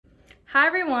Hi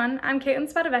everyone, I'm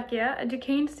Caitlin Spadavecchia, a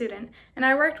Duquesne student, and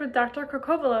I worked with Dr.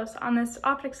 Krokovalos on this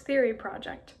optics theory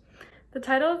project. The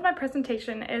title of my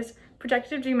presentation is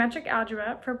Projective Geometric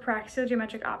Algebra for Paraxial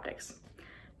Geometric Optics.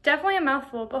 Definitely a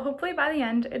mouthful, but hopefully by the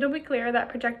end it'll be clear that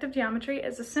projective geometry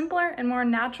is a simpler and more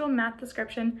natural math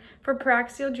description for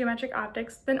paraxial geometric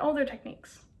optics than older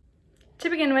techniques. To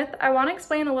begin with, I want to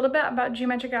explain a little bit about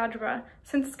geometric algebra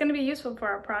since it's going to be useful for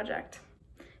our project.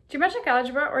 Geometric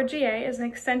algebra, or GA, is an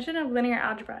extension of linear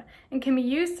algebra and can be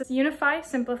used to unify,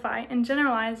 simplify, and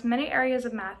generalize many areas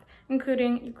of math,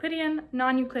 including Euclidean,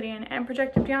 non-Euclidean, and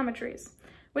projective geometries,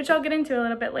 which I'll get into a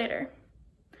little bit later.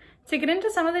 To get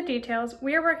into some of the details,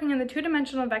 we are working in the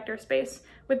two-dimensional vector space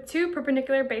with two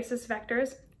perpendicular basis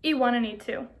vectors, E1 and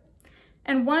E2,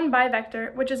 and one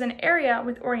bivector, which is an area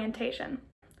with orientation.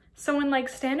 So unlike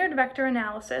standard vector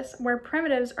analysis, where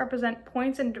primitives represent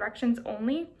points and directions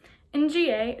only, in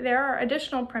GA, there are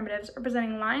additional primitives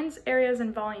representing lines, areas,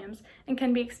 and volumes, and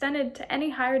can be extended to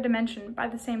any higher dimension by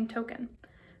the same token.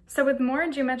 So with more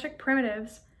geometric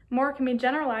primitives, more can be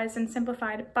generalized and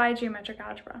simplified by geometric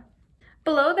algebra.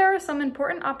 Below, there are some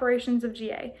important operations of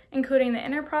GA, including the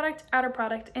inner product, outer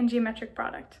product, and geometric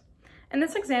product. In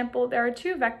this example, there are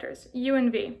two vectors, u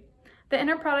and v. The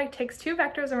inner product takes two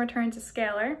vectors and returns a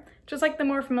scalar, just like the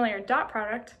more familiar dot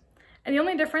product, and the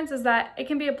only difference is that it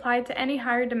can be applied to any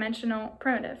higher dimensional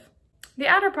primitive. The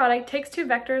outer product takes two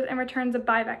vectors and returns a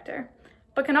bivector,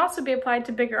 but can also be applied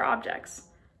to bigger objects.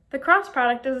 The cross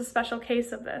product is a special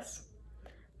case of this.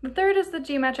 The third is the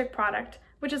geometric product,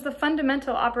 which is the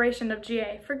fundamental operation of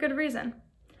GA for good reason.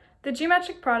 The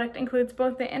geometric product includes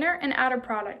both the inner and outer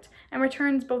product and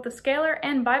returns both a scalar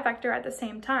and bivector at the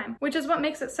same time, which is what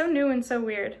makes it so new and so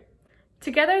weird.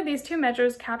 Together, these two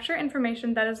measures capture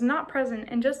information that is not present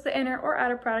in just the inner or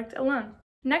outer product alone.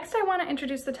 Next, I want to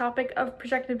introduce the topic of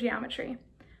projective geometry.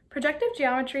 Projective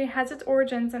geometry has its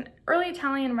origins in early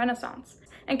Italian Renaissance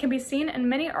and can be seen in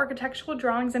many architectural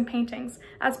drawings and paintings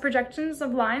as projections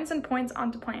of lines and points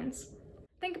onto planes.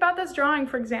 Think about this drawing,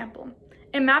 for example.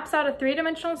 It maps out a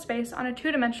three-dimensional space on a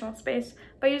two-dimensional space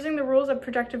by using the rules of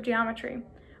projective geometry,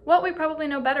 what we probably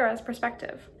know better as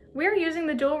perspective. We are using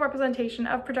the dual representation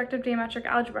of projective geometric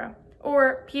algebra,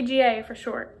 or PGA for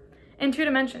short, in two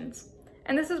dimensions,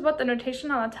 and this is what the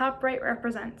notation on the top right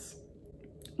represents.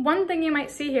 One thing you might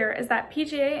see here is that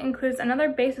PGA includes another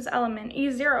basis element,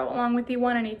 E0, along with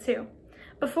E1 and E2.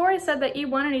 Before I said that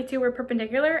E1 and E2 were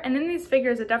perpendicular, and in these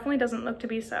figures it definitely doesn't look to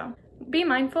be so. Be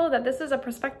mindful that this is a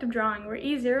perspective drawing where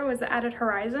E0 is the added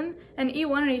horizon, and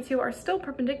E1 and E2 are still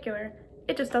perpendicular,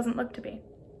 it just doesn't look to be.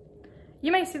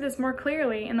 You may see this more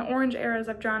clearly in the orange arrows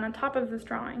I've drawn on top of this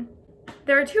drawing.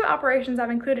 There are two operations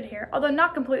I've included here, although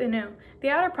not completely new. The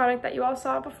outer product that you all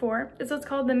saw before is what's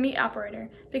called the meet operator,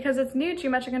 because its new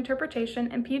geometric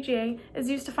interpretation in PGA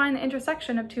is used to find the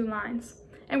intersection of two lines,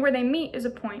 and where they meet is a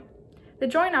point. The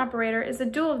join operator is the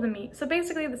dual of the meet, so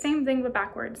basically the same thing but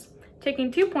backwards,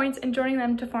 taking 2 points and joining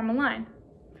them to form a line.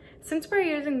 Since we're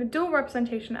using the dual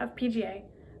representation of PGA,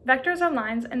 vectors are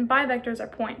lines and bivectors are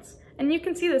points, and you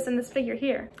can see this in this figure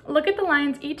here. Look at the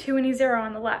lines E2 and E0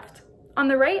 on the left. On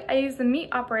the right, I use the meet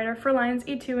operator for lines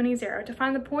E2 and E0 to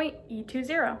find the point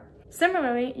E20.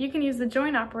 Similarly, you can use the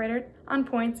join operator on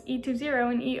points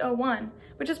E20 and E01,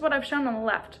 which is what I've shown on the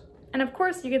left. And of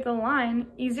course, you get the line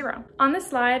E0. On this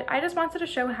slide, I just wanted to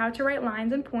show how to write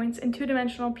lines and points in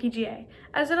two-dimensional PGA,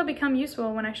 as it'll become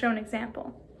useful when I show an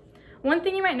example. One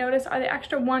thing you might notice are the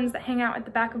extra ones that hang out at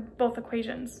the back of both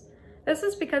equations. This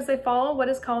is because they follow what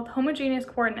is called homogeneous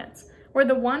coordinates, where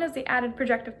the 1 is the added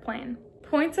projective plane.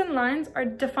 Points and lines are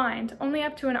defined only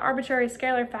up to an arbitrary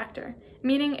scalar factor,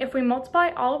 meaning if we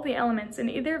multiply all of the elements in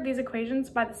either of these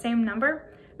equations by the same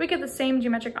number, we get the same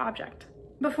geometric object.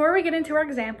 Before we get into our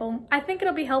example, I think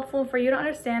it'll be helpful for you to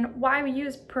understand why we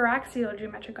use paraxial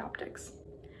geometric optics.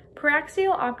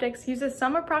 Paraxial optics uses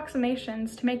some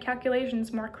approximations to make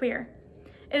calculations more clear.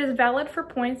 It is valid for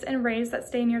points and rays that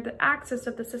stay near the axis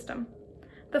of the system.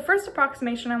 The first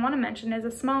approximation I want to mention is a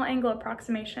small angle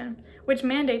approximation, which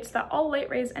mandates that all light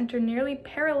rays enter nearly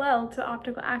parallel to the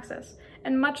optical axis,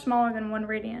 and much smaller than 1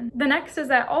 radian. The next is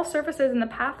that all surfaces in the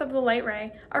path of the light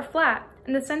ray are flat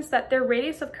in the sense that their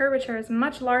radius of curvature is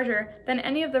much larger than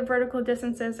any of the vertical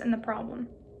distances in the problem.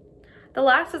 The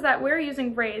last is that we're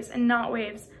using rays and not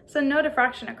waves, so no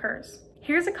diffraction occurs.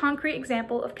 Here's a concrete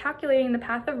example of calculating the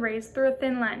path of rays through a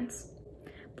thin lens.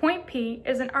 Point P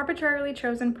is an arbitrarily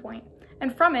chosen point,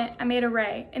 and from it I made a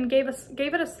ray and gave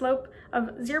it a slope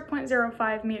of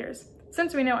 0.05 meters,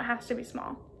 since we know it has to be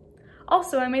small.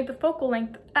 Also, I made the focal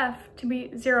length f to be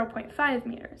 0.5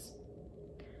 meters.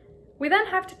 We then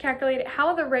have to calculate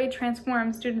how the ray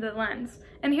transforms due to the lens,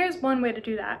 and here's one way to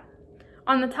do that.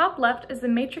 On the top left is the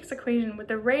matrix equation with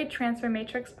the ray transfer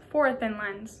matrix for a thin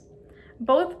lens.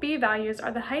 Both b values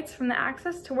are the heights from the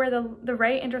axis to where the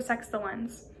ray intersects the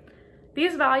lens.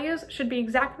 These values should be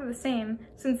exactly the same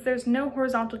since there's no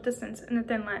horizontal distance in the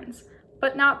thin lens,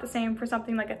 but not the same for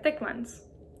something like a thick lens.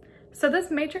 So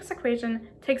this matrix equation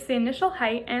takes the initial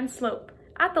height and slope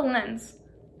at the lens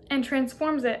and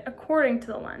transforms it according to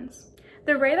the lens.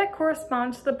 The ray that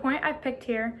corresponds to the point I've picked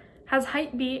here has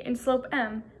height b and slope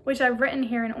m, which I've written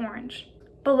here in orange.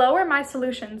 Below are my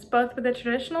solutions, both with the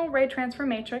traditional ray transfer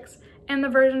matrix and the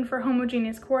version for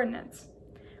homogeneous coordinates.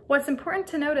 What's important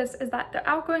to notice is that the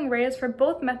outgoing rays for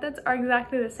both methods are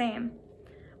exactly the same.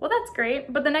 Well, that's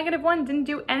great, but the -1 didn't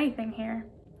do anything here.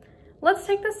 Let's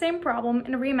take the same problem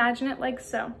and reimagine it like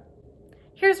so.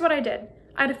 Here's what I did.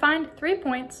 I defined 3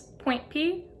 points, point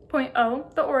P, point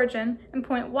O, the origin, and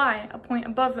point Y, a point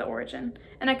above the origin,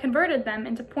 and I converted them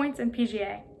into points in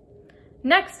PGA.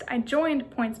 Next, I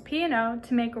joined points P and O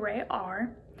to make ray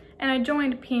R, and I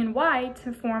joined P and Y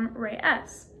to form ray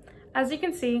S. As you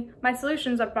can see, my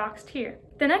solutions are boxed here.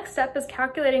 The next step is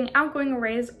calculating outgoing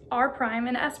rays R'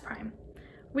 and S'.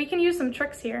 We can use some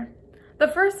tricks here. The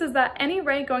first is that any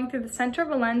ray going through the center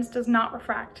of a lens does not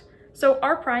refract, so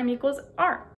R' equals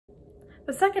R.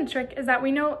 The second trick is that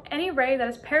we know any ray that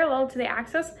is parallel to the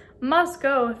axis must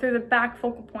go through the back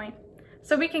focal point,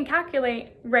 so we can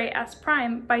calculate ray S'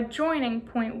 by joining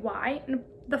point Y and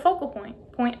the focal point,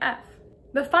 point F.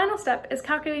 The final step is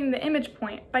calculating the image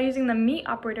point by using the meet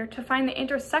operator to find the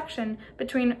intersection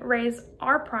between rays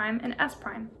R' and S'.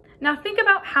 Now think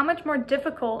about how much more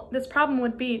difficult this problem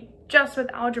would be just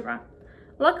with algebra.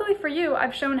 Luckily for you,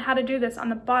 I've shown how to do this on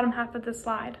the bottom half of the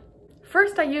slide.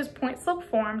 First, I use point slope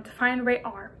form to find ray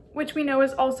R, which we know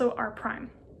is also R'.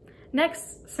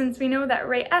 Next, since we know that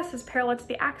ray S is parallel to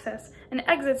the axis and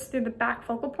exits through the back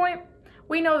focal point,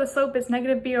 we know the slope is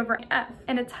 -b over f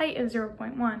and its height is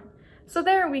 0.1. So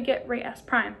there we get ray S'.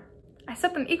 I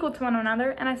set them equal to one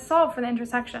another and I solve for the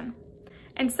intersection.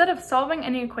 Instead of solving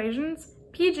any equations,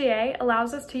 PGA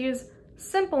allows us to use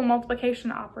simple multiplication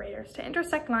operators to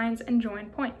intersect lines and join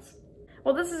points.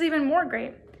 Well, this is even more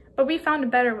great, but we found a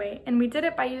better way, and we did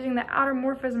it by using the outer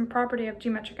morphism property of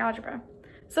geometric algebra.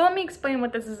 So let me explain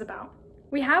what this is about.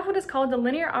 We have what is called the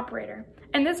linear operator,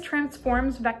 and this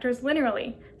transforms vectors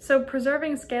linearly, so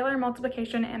preserving scalar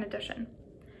multiplication and addition.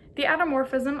 The outer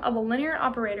morphism of a linear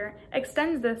operator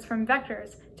extends this from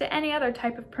vectors to any other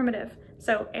type of primitive,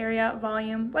 so area,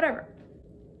 volume, whatever.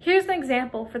 Here's an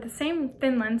example for the same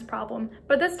thin lens problem,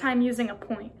 but this time using a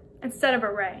point instead of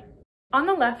a ray. On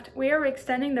the left, we are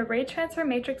extending the ray transfer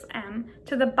matrix M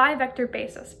to the bivector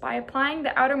basis by applying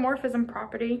the outer morphism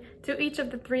property to each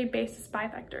of the 3 basis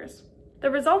bivectors.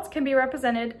 The results can be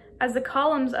represented as the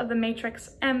columns of the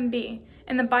matrix MB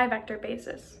in the bivector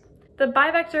basis. The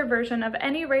bivector version of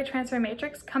any ray transfer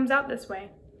matrix comes out this way.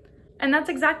 And that's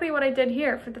exactly what I did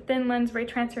here for the thin lens ray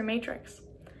transfer matrix.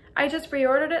 I just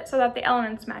reordered it so that the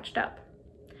elements matched up.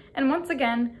 And once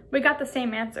again, we got the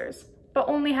same answers, but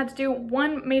only had to do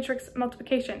one matrix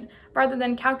multiplication rather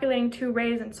than calculating 2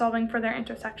 rays and solving for their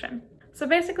intersection. So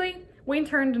basically, we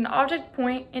turned an object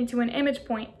point into an image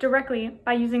point directly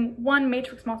by using one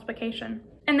matrix multiplication.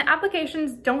 And the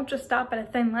applications don't just stop at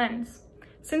a thin lens.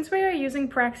 Since we are using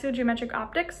paraxial geometric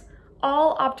optics,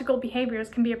 all optical behaviors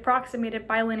can be approximated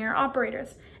by linear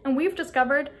operators, and we've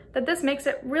discovered that this makes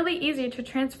it really easy to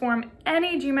transform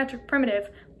any geometric primitive,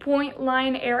 point,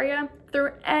 line, area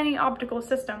through any optical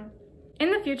system.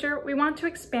 In the future, we want to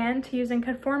expand to using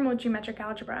conformal geometric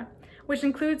algebra, which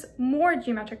includes more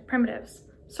geometric primitives,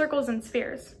 circles and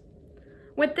spheres.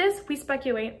 With this, we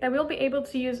speculate that we'll be able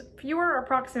to use fewer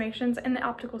approximations in the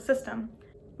optical system.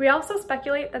 We also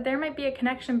speculate that there might be a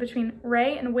connection between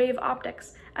ray and wave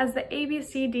optics, as the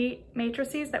ABCD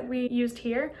matrices that we used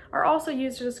here are also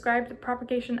used to describe the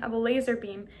propagation of a laser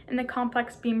beam in the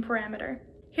complex beam parameter.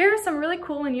 Here are some really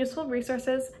cool and useful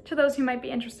resources to those who might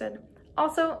be interested.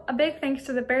 Also, a big thanks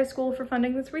to the Bear School for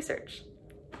funding this research.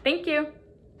 Thank you!